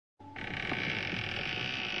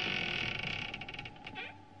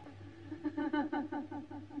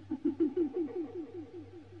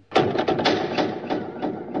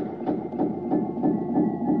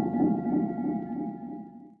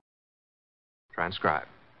Transcribe.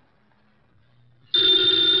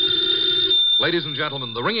 Ladies and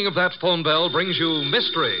gentlemen, the ringing of that phone bell brings you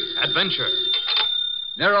mystery, adventure.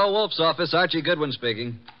 Nero Wolfe's office, Archie Goodwin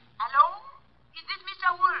speaking. Hello? Is this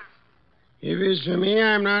Mr. Wolfe? If it's for me,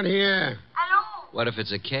 I'm not here. Hello? What if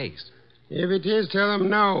it's a case? If it is, tell them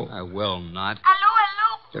no. I will not.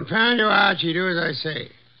 Hello? Confound you, Archie. Do as I say.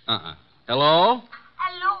 Hello?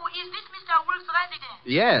 Hello? Is this Mr. Wolfe's residence?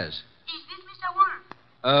 Yes. Is this Mr.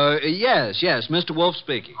 Wolfe? Yes, Mr. Wolfe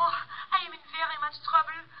speaking. Oh, I am in very much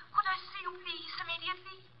trouble. Could I see you, please,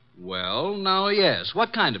 immediately? Well, now, yes.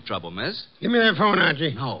 What kind of trouble, miss? Give me that phone,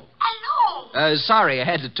 Archie. No. Hello? Sorry, I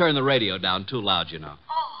had to turn the radio down too loud, you know.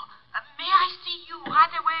 Oh, may I see you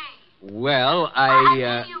right away? Well, I'll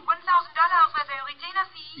pay you $1,000 as a retainer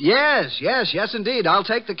fee. Yes, indeed. I'll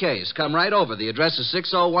take the case. Come right over. The address is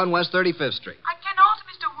 601 West 35th Street. I cannot,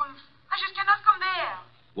 Mr. Wolfe. I just cannot come there.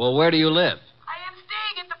 Well, where do you live? I am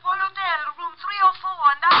staying at the Pole Hotel, room 304,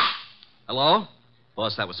 and I... Hello?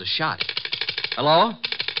 Boss, that was a shot. Hello?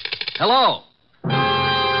 Hello?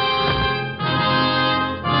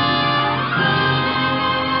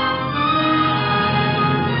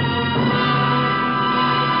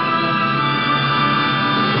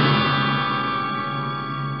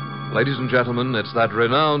 Ladies and gentlemen, it's that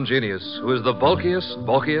renowned genius who is the bulkiest,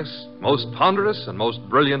 most ponderous, and most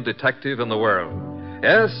brilliant detective in the world.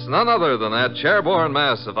 Yes, none other than that chairborne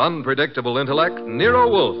mass of unpredictable intellect, Nero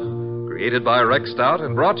Wolfe, created by Rex Stout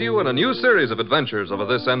and brought to you in a new series of adventures over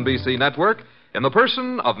this NBC network in the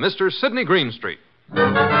person of Mr. Sidney Greenstreet.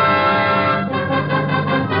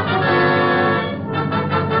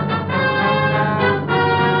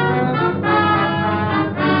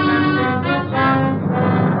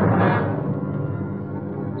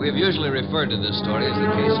 We've usually referred to this story as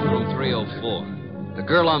the case of room 304. The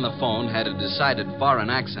girl on the phone had a decided foreign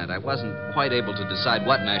accent. I wasn't quite able to decide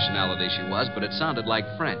what nationality she was, but it sounded like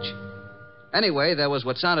French. Anyway, there was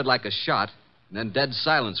what sounded like a shot, and then dead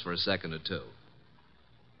silence for a second or two.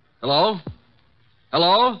 Hello?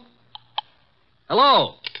 Hello?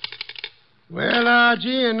 Hello? Well,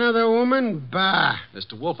 Archie, another woman? Bah.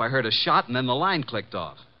 Mr. Wolfe, I heard a shot, and then the line clicked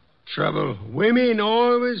off. Trouble. Women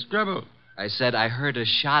always trouble. I said I heard a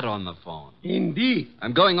shot on the phone. Indeed.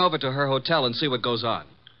 I'm going over to her hotel and see what goes on.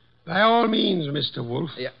 By all means, Mr.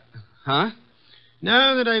 Wolfe. Yeah. Huh?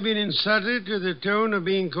 Now that I've been insulted to the tone of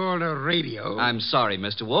being called a radio... I'm sorry,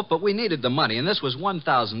 Mr. Wolfe, but we needed the money, and this was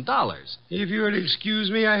 $1,000. If you'll excuse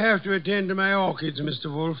me, I have to attend to my orchids,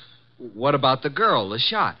 Mr. Wolfe. What about the girl, the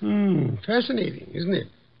shot? Fascinating, isn't it?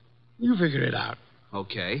 You figure it out.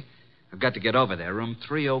 Okay. I've got to get over there. Room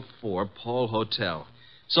 304, Pole Hotel.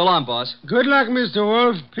 So long, boss. Good luck, Mr.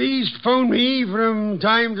 Wolfe. Please phone me from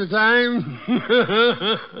time to time.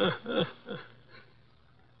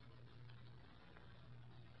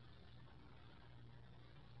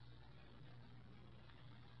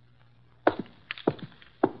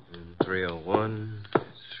 Room 301,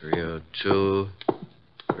 302,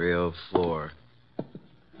 304.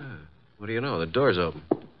 What do you know? The door's open.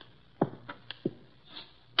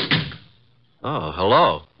 Oh,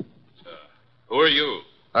 hello. Who are you?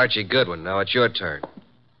 Archie Goodwin. Now it's your turn.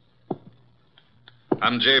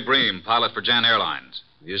 I'm Jay Bream, pilot for Jan Airlines.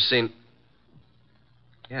 Have you seen...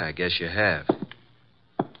 Yeah, I guess you have.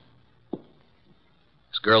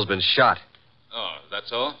 This girl's been shot. Oh,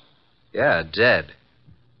 that's all? Yeah, dead.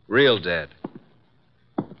 Real dead.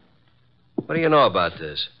 What do you know about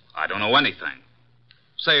this? I don't know anything.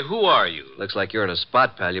 Say, who are you? Looks like you're in a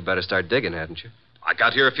spot, pal. You better start digging, hadn't you? I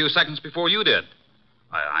got here a few seconds before you did.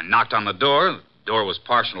 I knocked on the door. The door was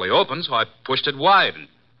partially open, so I pushed it wide. And...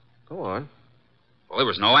 Go on. Well, there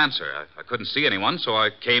was no answer. I couldn't see anyone, so I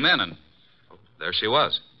came in, and there she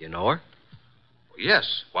was. You know her? Well,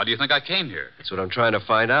 yes. Why do you think I came here? That's what I'm trying to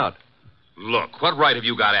find out. Look, what right have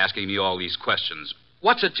you got asking me all these questions?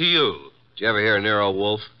 What's it to you? Did you ever hear of Nero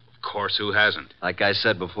Wolfe? Of course, who hasn't? Like I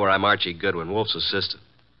said before, I'm Archie Goodwin, Wolfe's assistant.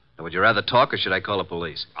 Now, would you rather talk, or should I call the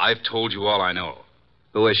police? I've told you all I know.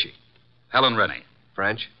 Who is she? Helen Rennie.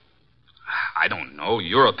 French? I don't know.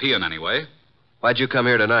 European, anyway. Why'd you come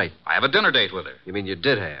here tonight? I have a dinner date with her. You mean you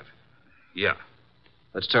did have? Yeah.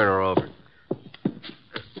 Let's turn her over.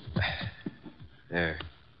 There.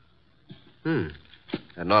 Got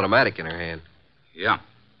an automatic in her hand. Yeah.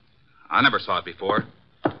 I never saw it before.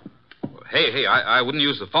 Hey, I wouldn't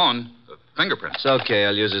use the phone. Fingerprints. It's okay.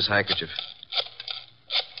 I'll use this handkerchief.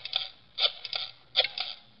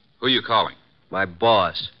 Who are you calling? My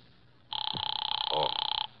boss. Oh.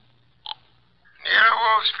 Nero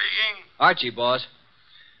Wolfe speaking. Archie, boss.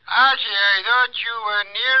 Archie, I thought you were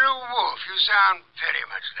Nero Wolfe. You sound very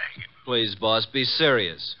much like him. Please, boss, be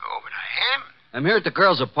serious. Oh, but I am. I'm here at the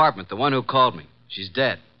girl's apartment, the one who called me. She's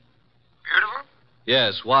dead. Beautiful?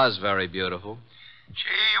 Yes, was very beautiful.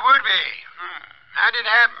 She would be. How did it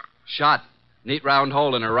happen? Shot. Neat round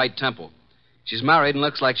hole in her right temple. She's married and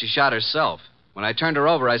looks like she shot herself. When I turned her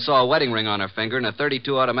over, I saw a wedding ring on her finger and a .32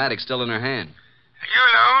 automatic still in her hand. Are you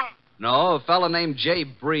alone? No, a fellow named Jay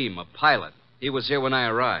Bream, a pilot. He was here when I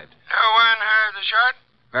arrived. No one heard the shot?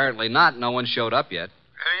 Apparently not. No one showed up yet.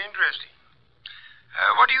 Very interesting.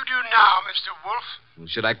 What do you do now, Mr. Wolfe?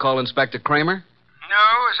 Should I call Inspector Kramer? No,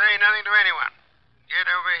 say nothing to anyone. Get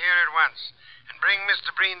over here at once. And bring Mr.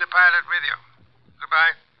 Breen, the pilot, with you.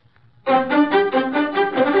 Goodbye.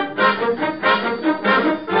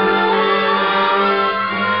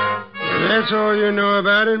 That's all you know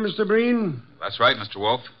about it, Mr. Breen? That's right, Mr.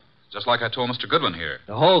 Wolfe. Just like I told Mr. Goodwin here.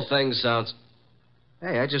 The whole thing sounds...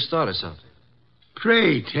 Hey, I just thought of something.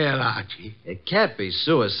 Pray tell, Archie. It can't be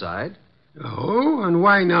suicide. Oh, and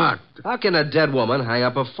why not? How can a dead woman hang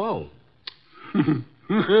up a phone?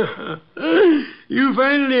 You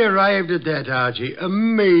finally arrived at that, Archie.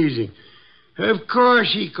 Amazing. Of course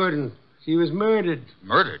she couldn't. She was murdered.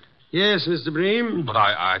 Murdered? Yes, Mr. Bream. But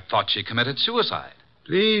I thought she committed suicide.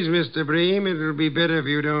 Please, Mr. Bream, it'll be better if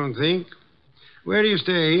you don't think. Where do you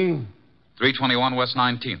stay? 321 West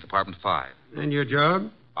 19th, apartment 5. And your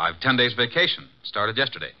job? I've 10 days vacation. Started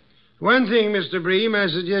yesterday. One thing, Mr. Bream, I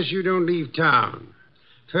suggest you don't leave town.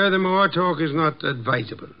 Furthermore, talk is not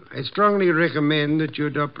advisable. I strongly recommend that you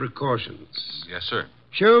adopt precautions. Yes, sir.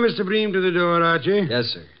 Show Mr. Bream to the door, Archie. Yes,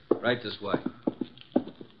 sir. Right this way.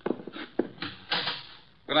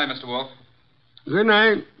 Good night, Mr. Wolfe. Good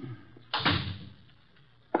night.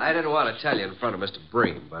 I didn't want to tell you in front of Mr.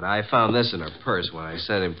 Bream, but I found this in her purse when I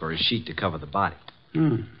sent him for a sheet to cover the body.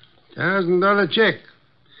 $1,000 check.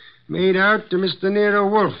 Made out to Mr. Nero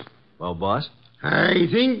Wolfe. Well, boss? I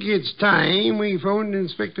think it's time we phoned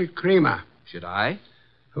Inspector Kramer. Should I?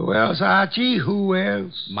 Who else, Archie? Who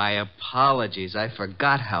else? My apologies. I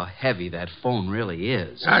forgot how heavy that phone really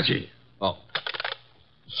is. Archie. Oh.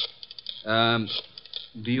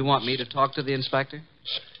 Do you want me to talk to the inspector?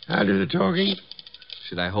 I'll do the talking.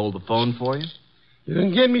 Should I hold the phone for you? You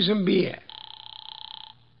can get me some beer.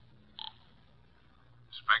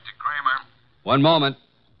 Inspector Kramer. One moment.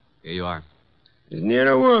 Here you are. It's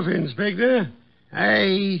Nero Wolfe, Inspector.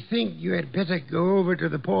 I think you had better go over to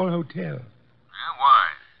the Paul Hotel. Yeah, why?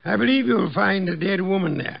 I believe you'll find a dead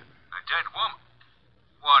woman there. A dead woman?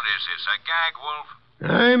 What is this, a gag, Wolf?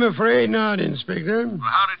 I'm afraid not, Inspector. Well,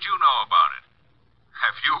 how did you know about it?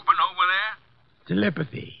 Have you been over there?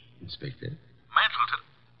 Telepathy, Inspector. Mental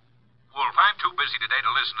Wolf, I'm too busy today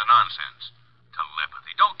to listen to nonsense.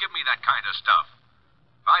 Telepathy. Don't give me that kind of stuff.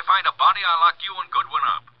 If I find a body, I'll lock you and Goodwin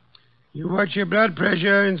up. You watch your blood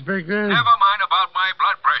pressure, Inspector. Never mind about my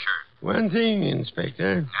blood pressure. One thing,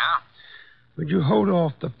 Inspector. Yeah? Would you hold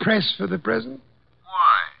off the press for the present?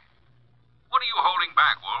 Why? What are you holding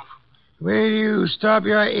back, Wolf? Will you stop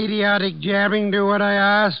your idiotic jabbing to what I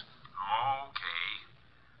ask? Okay.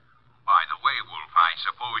 By the way, Wolf, I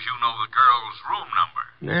suppose you know the girl's room number.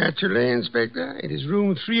 Naturally, Inspector. It is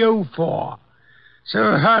room 304. So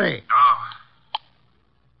hurry.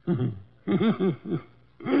 Oh.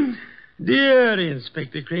 Dear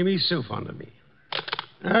Inspector Kramer, he's so fond of me.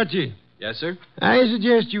 Archie. Yes, sir? I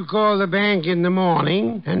suggest you call the bank in the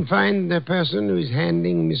morning and find the person who is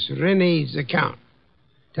handling Miss Renee's account.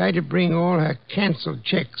 Try to bring all her canceled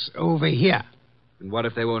checks over here. And what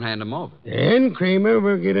if they won't hand them over? Then Kramer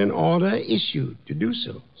will get an order issued to do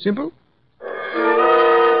so. Simple?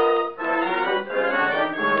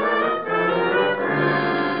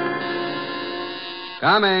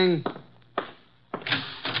 Coming.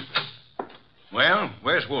 Well,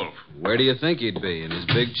 where's Wolf? Where do you think he'd be? In his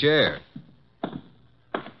big chair.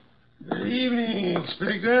 Good evening,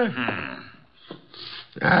 Inspector.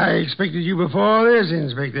 I expected you before this,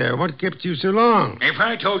 Inspector. What kept you so long? If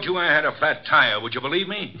I told you I had a flat tire, would you believe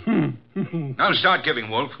me? Now start giving,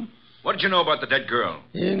 Wolf. What did you know about the dead girl?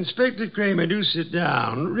 Inspector Kramer, do sit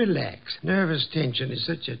down. Relax. Nervous tension is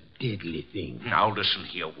such a deadly thing. Now listen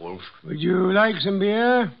here, Wolf. Would you like some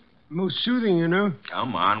beer? Most soothing, you know.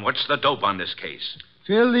 Come on, what's the dope on this case?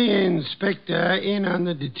 Fill the inspector in on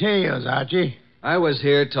the details, Archie. I was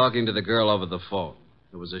here talking to the girl over the phone.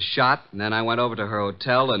 There was a shot, and then I went over to her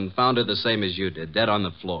hotel and found her the same as you did, dead on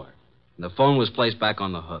the floor. And the phone was placed back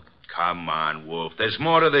on the hook. Come on, Wolf. There's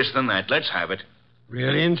more to this than that. Let's have it.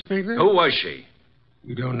 Really, Inspector? Who was she?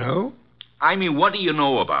 You don't know? I mean, what do you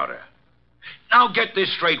know about her? Now get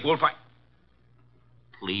this straight, Wolf.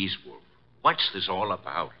 Please, Wolf. What's this all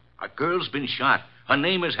about? A girl's been shot. Her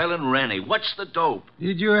name is Helen Rennie. What's the dope?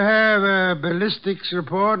 Did you have a ballistics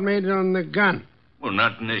report made on the gun? Well,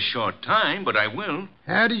 not in this short time, but I will.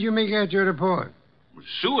 How did you make out your report?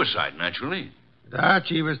 Suicide, naturally.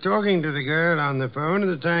 Archie was talking to the girl on the phone at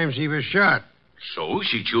the time she was shot. So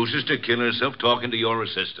she chooses to kill herself talking to your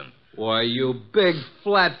assistant. Why, you big,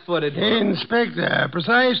 flat-footed... Inspector,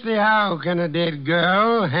 precisely how can a dead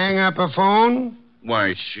girl hang up a phone?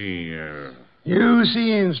 Why, she, You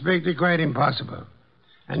see, Inspector, quite impossible.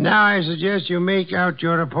 And now I suggest you make out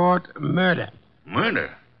your report murder.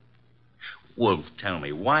 Murder? Wolf, tell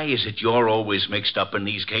me, why is it you're always mixed up in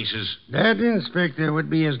these cases? That, Inspector, would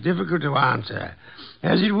be as difficult to answer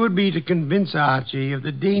as it would be to convince Archie of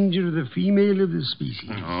the danger of the female of the species.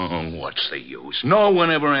 Oh, what's the use? No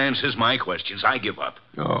one ever answers my questions. I give up.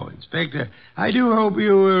 Oh, Inspector, I do hope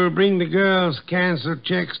you will bring the girls' canceled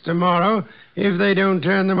checks tomorrow if they don't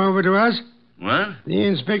turn them over to us. What? The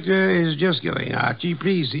inspector is just going, Archie.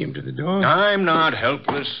 Please see him to the door. I'm not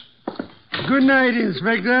helpless. Good night,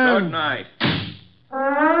 Inspector. Good night.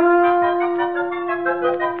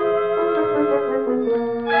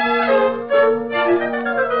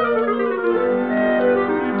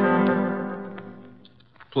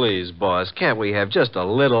 Please, boss, can't we have just a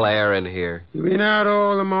little air in here? You've been out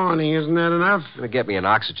all the morning. Isn't that enough? Gonna get me an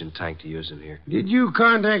oxygen tank to use in here. Did you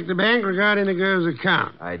contact the bank regarding the girl's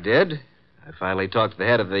account? I did. I finally talked to the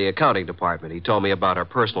head of the accounting department. He told me about our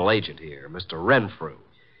personal agent here, Mr. Renfrew.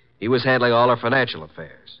 He was handling all our financial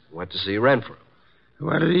affairs. Went to see Renfrew.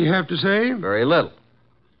 What did he have to say? Very little.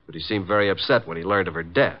 But he seemed very upset when he learned of her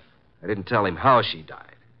death. I didn't tell him how she died.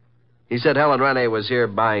 He said Helen Rennie was here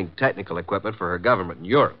buying technical equipment for her government in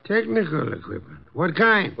Europe. Technical equipment? What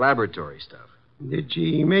kind? Laboratory stuff. Did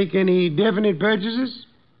she make any definite purchases?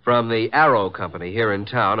 From the Arrow Company here in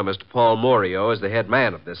town, and Mr. Paul Morio is the head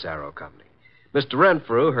man of this Arrow Company. Mr.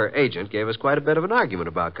 Renfrew, her agent, gave us quite a bit of an argument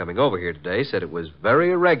about coming over here today, said it was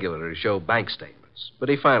very irregular to show bank statements. But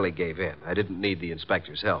he finally gave in. I didn't need the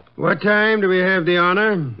inspector's help. What time do we have the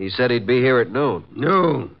honor? He said he'd be here at noon.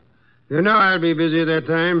 Noon. You know I'll be busy at that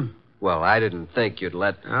time. Well, I didn't think you'd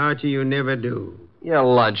let... Archie, you never do. Your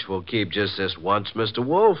lunch will keep just this once, Mr.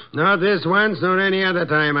 Wolfe. Not this once, nor any other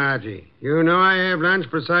time, Archie. You know I have lunch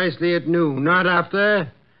precisely at noon. Not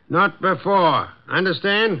after, not before.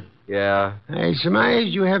 Understand? Yeah. I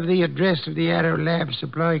surmise you have the address of the Arrow Lab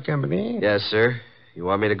Supply Company. Yes, sir. You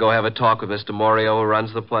want me to go have a talk with Mr. Morio who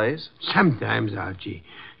runs the place? Sometimes, Archie.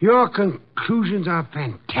 Your conclusions are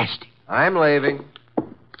fantastic. I'm leaving.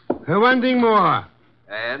 One thing more.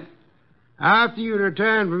 And? After you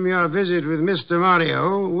return from your visit with Mr.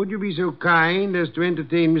 Morio, would you be so kind as to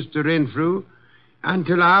entertain Mr. Renfrew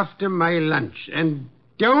until after my lunch? And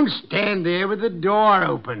don't stand there with the door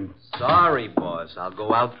open. Sorry, boss. I'll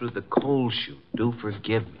go out through the coal chute. Do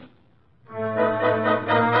forgive me.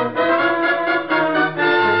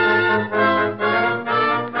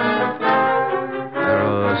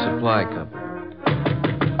 Arrow Supply Company.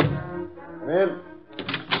 Come in.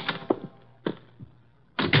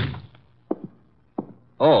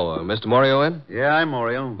 Oh, Mr. Morio in? Yeah, I'm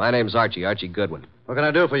Morio. My name's Archie Goodwin. What can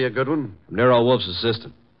I do for you, Goodwin? I'm Nero Wolfe's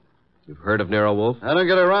assistant. You've heard of Nero Wolfe? I don't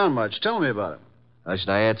get around much. Tell me about him. How should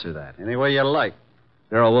I answer that? Any way you like.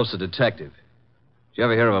 Nero Wolfe's a detective. Did you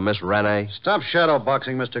ever hear of a Miss Rennie? Stop shadow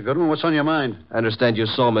boxing, Mr. Goodwin. What's on your mind? I understand you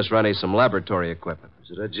sold Miss Rennie some laboratory equipment.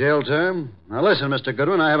 Is it a jail term? Now, listen, Mr.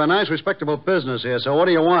 Goodwin, I have a nice, respectable business here, so what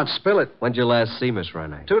do you want? Spill it. When'd you last see Miss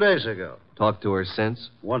Rennie? 2 days ago. Talked to her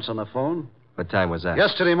since? Once on the phone. What time was that?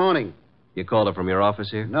 Yesterday morning. You called her from your office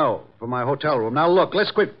here? No, from my hotel room. Now, look,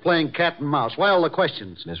 let's quit playing cat and mouse. Why all the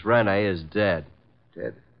questions? Miss Rennie is dead.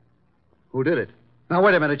 Dead? Who did it? Now,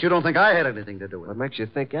 wait a minute. You don't think I had anything to do with it? What makes you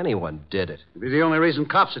think anyone did it? It'd be the only reason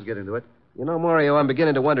cops would get into it. You know, Morio, I'm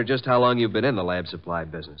beginning to wonder just how long you've been in the lab supply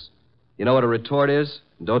business. You know what a retort is?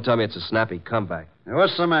 And don't tell me it's a snappy comeback. Now,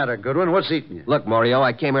 what's the matter, Goodwin? What's eating you? Look, Morio,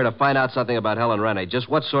 I came here to find out something about Helen Rennie. Just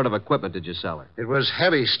what sort of equipment did you sell her? It was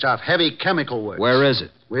heavy stuff, heavy chemical work. Where is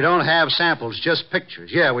it? We don't have samples, just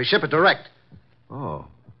pictures. Yeah, we ship it direct. Oh,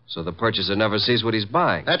 so the purchaser never sees what he's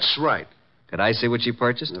buying. That's right. Could I see what she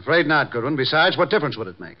purchased? I'm afraid not, Goodwin. Besides, what difference would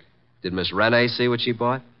it make? Did Miss Rennie see what she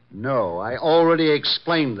bought? No, I already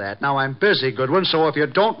explained that. Now, I'm busy, Goodwin, so if you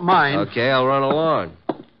don't mind... Okay, I'll run along.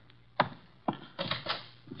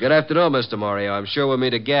 Good afternoon, Mr. Morio. I'm sure we'll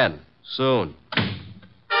meet again. Soon.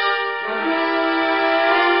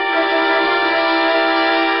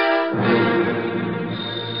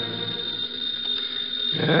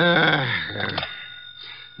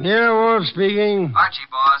 Nero Wolfe speaking. Archie,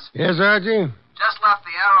 boss. Yes, Archie? Just left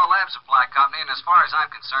the Arrow Lab Supply Company, and as far as I'm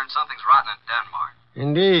concerned, something's rotten in Denmark.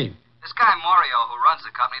 Indeed. This guy Morio, who runs the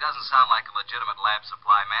company, doesn't sound like a legitimate lab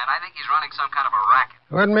supply man. I think he's running some kind of a racket.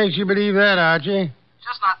 What makes you believe that, Archie?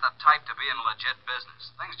 Just not the type to be in a legit business.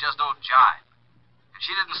 Things just don't jive. And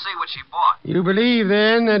she didn't see what she bought. You believe,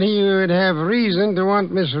 then, that he would have reason to want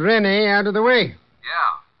Miss Rennie out of the way?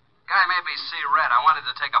 Yeah. Guy made me see red. I wanted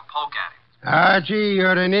to take a poke at him. Archie,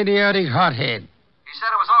 you're an idiotic hothead. He said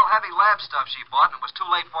it was all heavy lab stuff she bought, and it was too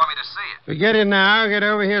late for me to see it. Forget it now. Get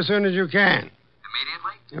over here as soon as you can.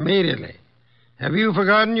 Immediately? Immediately. Have you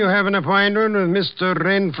forgotten you have an appointment with Mr.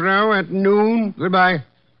 Renfro at noon? Goodbye.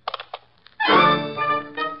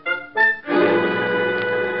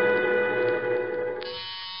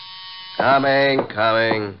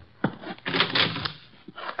 Coming.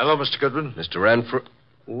 Hello, Mr. Goodwin. Mr. Renfrew.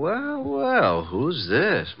 Well, who's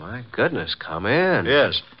this? My goodness, come in.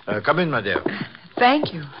 Yes. Come in, my dear.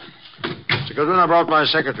 Thank you. Mr. Goodwin, I brought my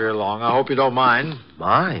secretary along. I hope you don't mind.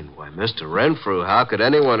 Mine? Why, Mr. Renfrew, how could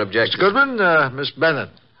anyone object Mr. Goodwin, Miss Bennett.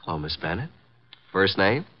 Hello, Miss Bennett. First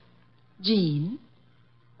name? Jean,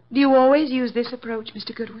 do you always use this approach,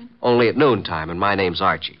 Mr. Goodwin? Only at noontime, and my name's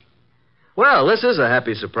Archie. Well, this is a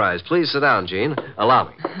happy surprise. Please sit down, Jean. Allow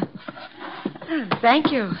me.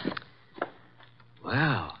 Thank you.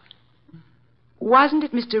 Well. Wasn't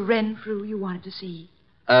it Mr. Renfrew you wanted to see?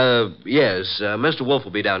 Yes. Mr. Wolfe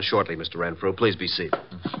will be down shortly, Mr. Renfrew. Please be seated.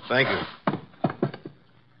 Thank you.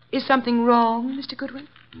 Is something wrong, Mr. Goodwin?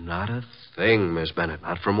 Not a thing, Miss Bennett.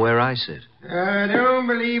 Not from where I sit. I don't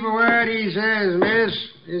believe a word he says, miss.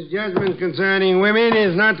 His judgment concerning women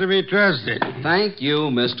is not to be trusted. Thank you,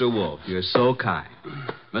 Mr. Wolfe. You're so kind.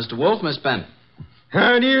 Mr. Wolfe, Miss Bennett.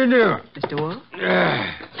 How do you do? Mr. Wolfe?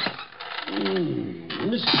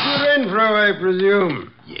 Mr. Renfro, I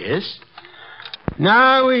presume. Yes?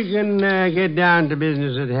 Now we can get down to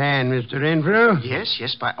business at hand, Mr. Renfro.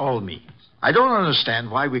 Yes, by all means. I don't understand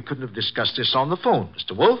why we couldn't have discussed this on the phone,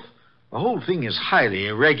 Mr. Wolfe. The whole thing is highly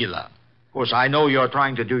irregular. Of course, I know you're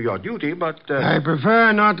trying to do your duty, but... I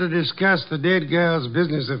prefer not to discuss the dead girl's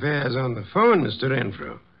business affairs on the phone, Mr.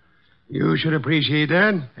 Renfro. You should appreciate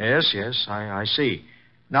that. Yes, I see.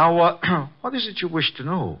 Now, what is it you wish to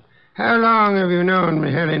know? How long have you known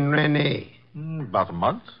Helen Rennie? About a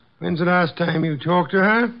month. When's the last time you talked to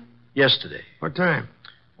her? Yesterday. What time?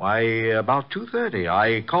 Why, about 2:30.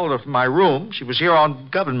 I called her from my room. She was here on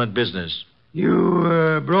government business.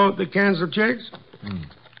 You brought the canceled checks?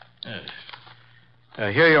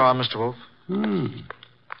 Here you are, Mr. Wolfe.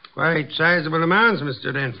 Quite sizable amounts,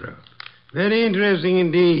 Mr. Renfro. Very interesting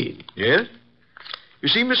indeed. Yes? You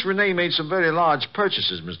see, Miss Renee made some very large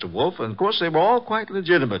purchases, Mr. Wolfe, and of course they were all quite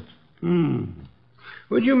legitimate.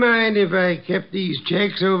 Would you mind if I kept these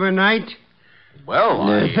checks overnight? Well,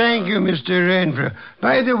 Thank you, Mr. Renfro.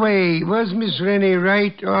 By the way, was Miss Rennie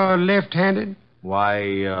right or left-handed? Why,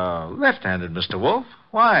 left-handed, Mr. Wolfe.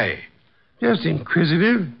 Why? Just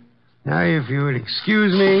inquisitive. Now, if you will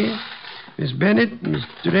excuse me, Miss Bennett,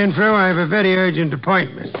 Mr. Renfro, I have a very urgent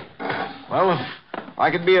appointment. Well, if I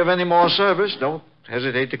can be of any more service, don't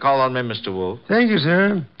hesitate to call on me, Mr. Wolfe. Thank you,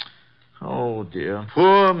 sir. Oh, dear.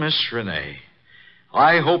 Poor Miss Renee.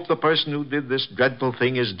 I hope the person who did this dreadful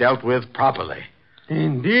thing is dealt with properly.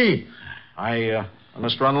 Indeed. I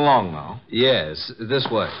must run along now. Yes, this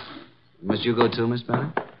way. Must you go too, Miss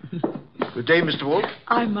Bennett? Good day, Mr. Wolfe.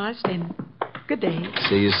 I must, and good day.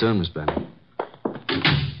 See you soon, Miss Bennett.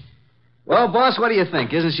 Well, boss, what do you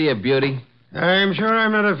think? Isn't she a beauty? I'm sure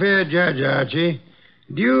I'm not a fair judge, Archie.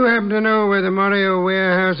 Do you happen to know where the Morio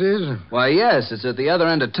warehouse is? Why, yes, it's at the other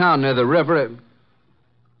end of town near the river.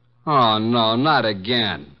 Oh, no, not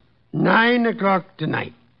again. 9 o'clock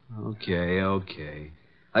tonight. Okay.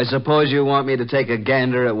 I suppose you want me to take a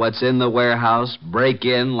gander at what's in the warehouse, break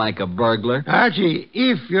in like a burglar? Archie,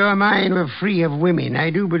 if your mind were free of women,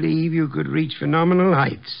 I do believe you could reach phenomenal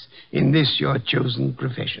heights in this your chosen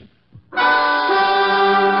profession.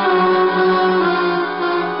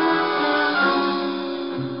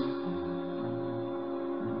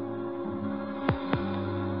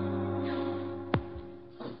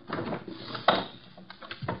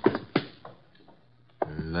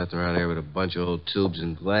 Nothing around here but a bunch of old tubes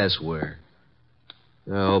and glassware.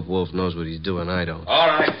 I hope Wolfe knows what he's doing. I don't. All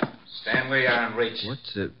right. Stand where you are and reach.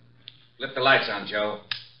 What's it? Flip the lights on, Joe.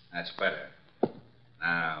 That's better.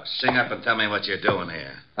 Now, sing up and tell me what you're doing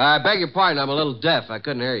here. I beg your pardon. I'm a little deaf. I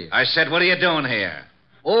couldn't hear you. I said, what are you doing here?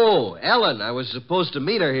 Oh, Ellen. I was supposed to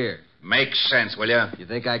meet her here. Make sense, will you? You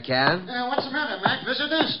think I can? What's the matter, Mac?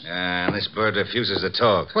 Visitors? This bird refuses to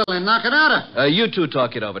talk. Well, then knock it out. You two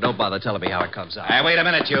talk it over. Don't bother telling me how it comes out. Wait a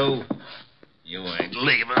minute, you. You ain't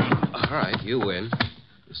leaving. All right, you win.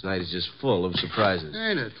 This night is just full of surprises.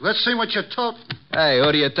 Ain't it? Let's see what you're talking. Hey,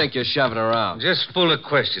 who do you think you're shoving around? Just full of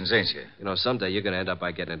questions, ain't you? You know, someday you're going to end up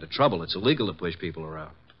by getting into trouble. It's illegal to push people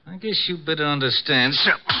around. I guess you better understand.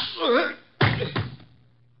 Hey,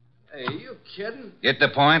 are you kidding? Get the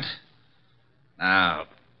point? Now,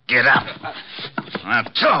 get up. Now,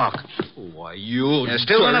 talk. Why, you... You're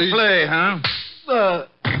still going to play, huh?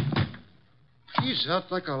 He's out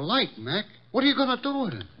like a light, Mac. What are you going to do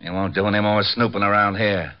with him? You won't do any more snooping around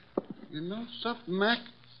here. You know something, Mac?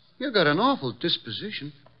 You got an awful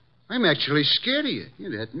disposition. I'm actually scared of you.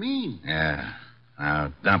 You're that mean. Yeah.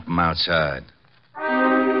 Now, dump him outside.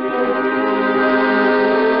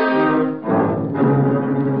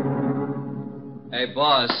 Hey,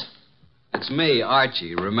 boss. It's me,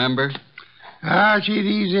 Archie, remember? Archie,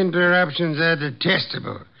 these interruptions are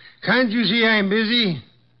detestable. Can't you see I'm busy?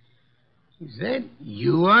 Is that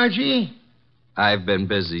you, Archie? I've been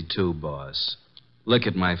busy, too, boss. Look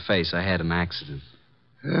at my face. I had an accident.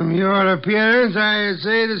 From your appearance, I'd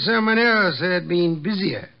say that someone else had been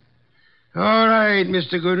busier. All right,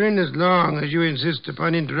 Mr. Goodwin, as long as you insist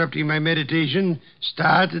upon interrupting my meditation,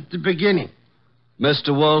 start at the beginning.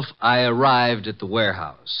 Mr. Wolfe, I arrived at the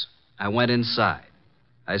warehouse. I went inside.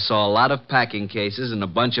 I saw a lot of packing cases and a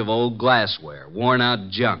bunch of old glassware,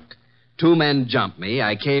 worn-out junk. 2 men jumped me.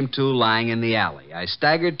 I came to lying in the alley. I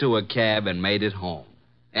staggered to a cab and made it home.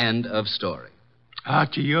 End of story.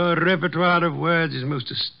 Archie, your repertoire of words is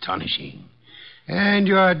most astonishing. And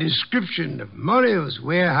your description of Morio's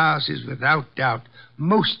warehouse is without doubt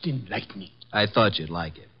most enlightening. I thought you'd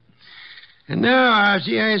like it. And now,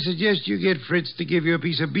 Archie, I suggest you get Fritz to give you a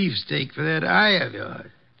piece of beefsteak for that eye of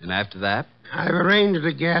yours. And after that? I've arranged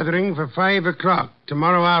a gathering for 5 o'clock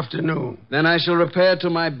tomorrow afternoon. Then I shall repair to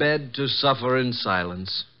my bed to suffer in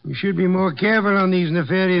silence. You should be more careful on these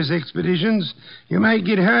nefarious expeditions. You might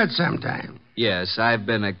get hurt sometime. Yes, I've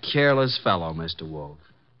been a careless fellow, Mr. Wolfe.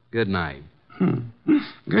 Good night.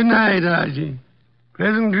 Good night, Archie.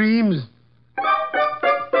 Pleasant dreams.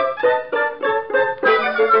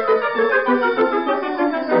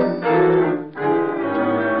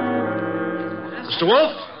 Mr.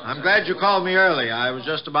 Wolfe, I'm glad you called me early. I was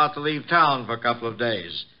just about to leave town for a couple of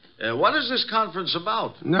days. What is this conference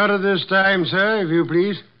about? Not at this time, sir, if you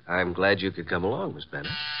please. I'm glad you could come along, Miss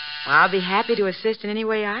Bennett. Well, I'll be happy to assist in any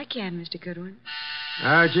way I can, Mr. Goodwin.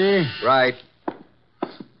 Archie? Right.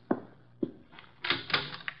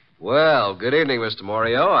 Well, good evening, Mr.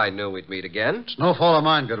 Morio. I knew we'd meet again. It's no fault of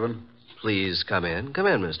mine, Goodwin. Please come in. Come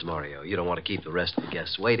in, Mr. Morio. You don't want to keep the rest of the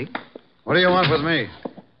guests waiting. What do you want with me?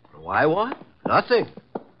 Why, what? Nothing.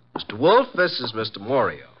 Mr. Wolfe, this is Mr.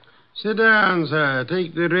 Morio. Sit down, sir.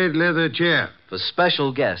 Take the red leather chair. For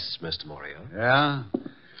special guests, Mr. Morio. Yeah?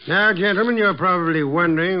 Now, gentlemen, you're probably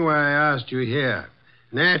wondering why I asked you here.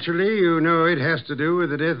 Naturally, you know it has to do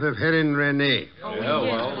with the death of Helen Renee.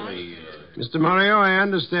 Mr. Morio, I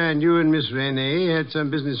understand you and Miss Renee had some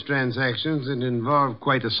business transactions that involved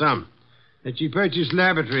quite a sum. That she purchased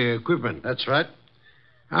laboratory equipment. That's right.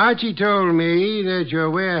 Archie told me that your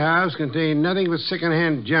warehouse contained nothing but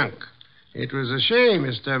second-hand junk. It was a shame,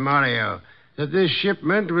 Mr. Morio, that this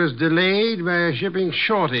shipment was delayed by a shipping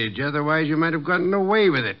shortage. Otherwise, you might have gotten away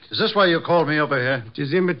with it. Is this why you called me over here? It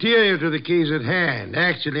is immaterial to the case at hand.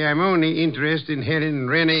 Actually, I'm only interested in Helen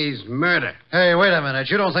Renee's murder. Hey, wait a minute.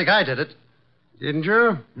 You don't think I did it? Didn't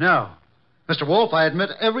you? No. Mr. Wolfe, I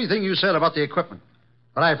admit everything you said about the equipment.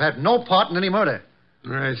 But I've had no part in any murder.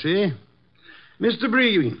 I see. Mr.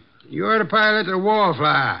 Bree, you're to pilot a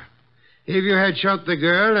wallflower. If you had shot the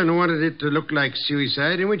girl and wanted it to look like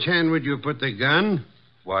suicide, in which hand would you put the gun?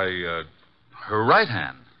 Why, her right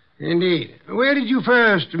hand. Indeed. Where did you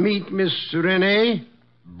first meet Miss Renee?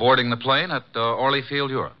 Boarding the plane at Orly Field,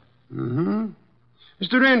 Europe. Mm-hmm.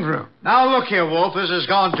 Mr. Renfrew. Now, look here, Wolfe. This has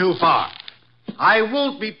gone too far. I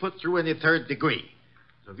won't be put through any third degree.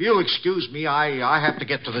 So if you'll excuse me, I have to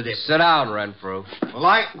get to the dip. Sit down, Renfrew. Well,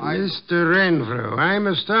 I... Mr. Renfrew, I'm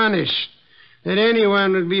astonished that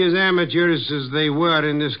anyone would be as amateurish as they were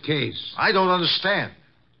in this case. I don't understand.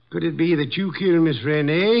 Could it be that you killed Miss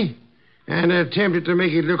Renee and attempted to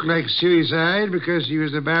make it look like suicide because she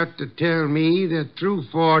was about to tell me that through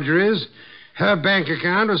forgeries her bank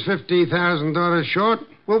account was $50,000 short?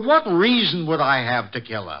 Well, what reason would I have to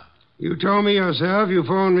kill her? You told me yourself you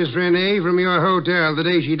phoned Miss Renee from your hotel the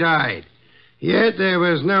day she died. Yet there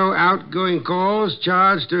was no outgoing calls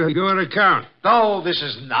charged to your account. No, this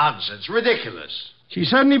is nonsense. Ridiculous. She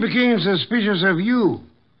suddenly became suspicious of you.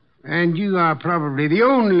 And you are probably the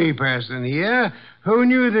only person here who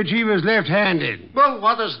knew that she was left-handed. Well,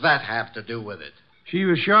 what does that have to do with it? She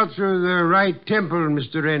was shot through the right temple,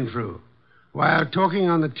 Mr. Renfrew, while talking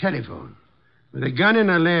on the telephone. With a gun in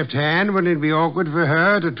her left hand, wouldn't it be awkward for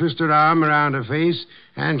her to twist her arm around her face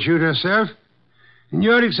and shoot herself? In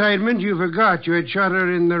your excitement, you forgot you had shot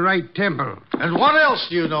her in the right temple. And what else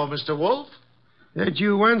do you know, Mr. Wolfe? That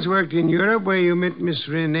you once worked in Europe where you met Miss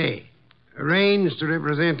Renee, arranged to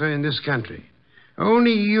represent her in this country.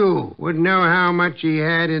 Only you would know how much he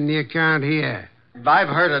had in the account here. I've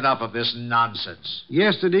heard enough of this nonsense.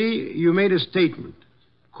 Yesterday, you made a statement.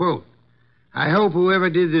 Quote, I hope whoever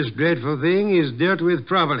did this dreadful thing is dealt with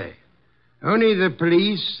properly. Only the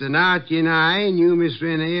police, and Archie and I knew Miss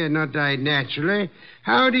Renee had not died naturally.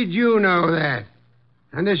 How did you know that?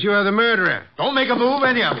 Unless you are the murderer. Don't make a move,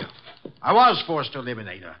 any of you. I was forced to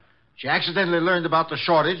eliminate her. She accidentally learned about the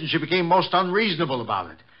shortage, and she became most unreasonable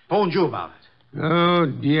about it. Phoned you about it. Oh,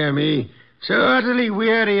 dear me. So utterly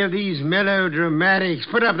weary of these melodramatics.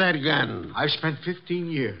 Put up that gun. I've spent 15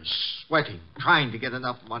 years sweating, trying to get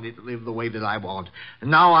enough money to live the way that I want. And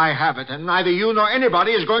now I have it, and neither you nor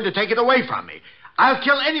anybody is going to take it away from me. I'll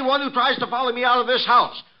kill anyone who tries to follow me out of this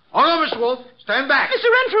house. Oh, no, Miss Wolfe. Stand back. Mr.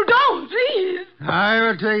 Renfrew, don't, please. I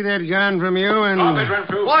will take that gun from you and... Stop it,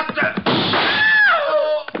 Renfrew. What the...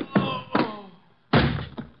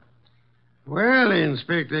 Well,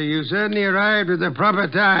 Inspector, you certainly arrived at the proper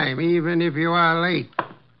time, even if you are late.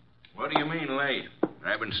 What do you mean late?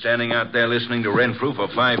 I've been standing out there listening to Renfrew for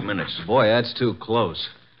 5 minutes. Boy, that's too close.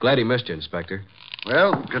 Glad he missed you, Inspector.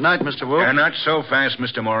 Well, good night, Mr. Wolfe. Not so fast,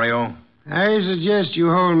 Mr. Morio. I suggest you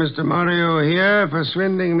hold Mr. Morio here for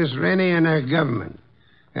swindling Miss Rennie and her government.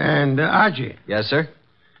 And, Archie. Yes, sir?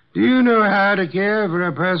 Do you know how to care for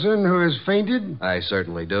a person who has fainted? I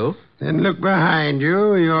certainly do. Then look behind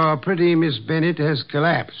you. Your pretty Miss Bennett has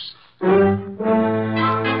collapsed.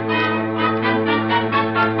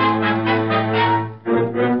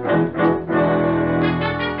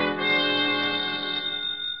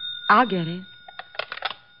 I'll get it.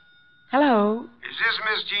 Hello? Is this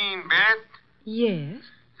Miss Jean Bennett? Yes.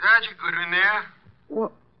 Is Archie Goodwin there?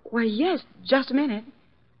 Well, yes. Just a minute.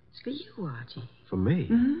 It's for you, Archie. For me?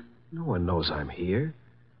 Mm-hmm. No one knows I'm here.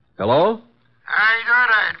 Hello? I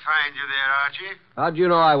thought I'd find you there, Archie. How'd you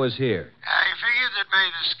know I was here? I figured that by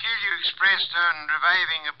the skill you expressed on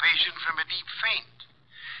reviving a patient from a deep faint.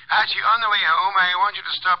 Archie, on the way home, I want you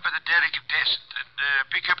to stop at the delicatessen and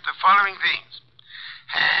pick up the following things.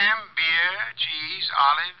 Ham, beer, cheese,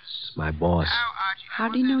 olives. It's my boss.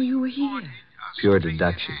 How do you know you were here? Pure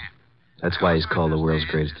deduction. That's why he's called the world's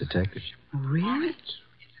greatest detective. Really?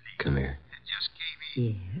 Come here.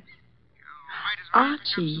 Yes.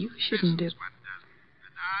 Archie, you shouldn't have...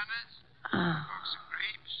 Oh.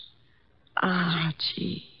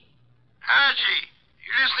 Archie. Archie,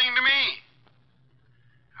 you listening to me?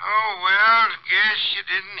 Oh, well, guess you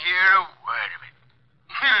didn't hear a word of it.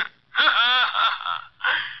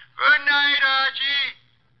 Good night, Archie.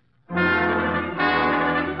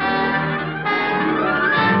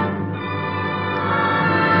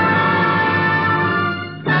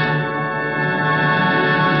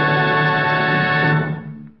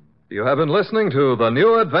 You have been listening to The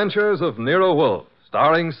New Adventures of Nero Wolfe,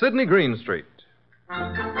 starring Sidney Greenstreet.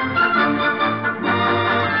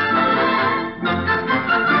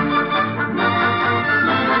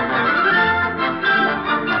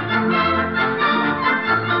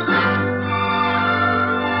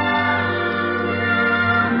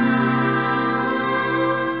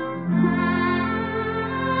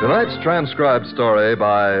 Tonight's transcribed story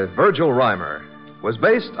by Virgil Reimer was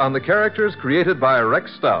based on the characters created by Rex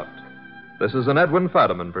Stout. This is an Edwin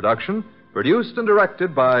Fadiman production, produced and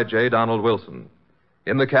directed by J. Donald Wilson.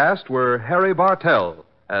 In the cast were Harry Bartell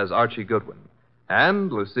as Archie Goodwin,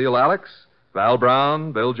 and Lucille Alex, Val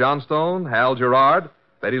Brown, Bill Johnstone, Hal Gerard,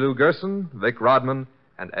 Betty Lou Gerson, Vic Rodman,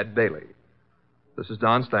 and Ed Daly. This is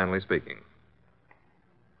Don Stanley speaking.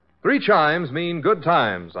 3 chimes mean good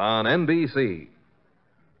times on NBC.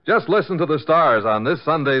 Just listen to the stars on this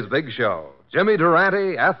Sunday's big show. Jimmy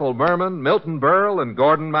Durante, Ethel Merman, Milton Berle, and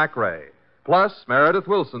Gordon MacRae. Plus Meredith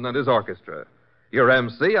Wilson and his orchestra. Your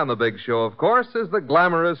MC on the big show, of course, is the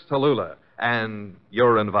glamorous Tallulah, and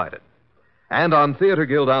you're invited. And on Theater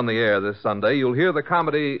Guild on the Air this Sunday, you'll hear the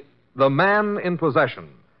comedy The Man in Possession,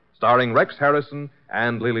 starring Rex Harrison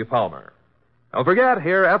and Lily Palmer. Don't forget,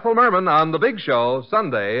 hear Ethel Merman on the big show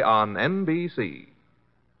Sunday on NBC.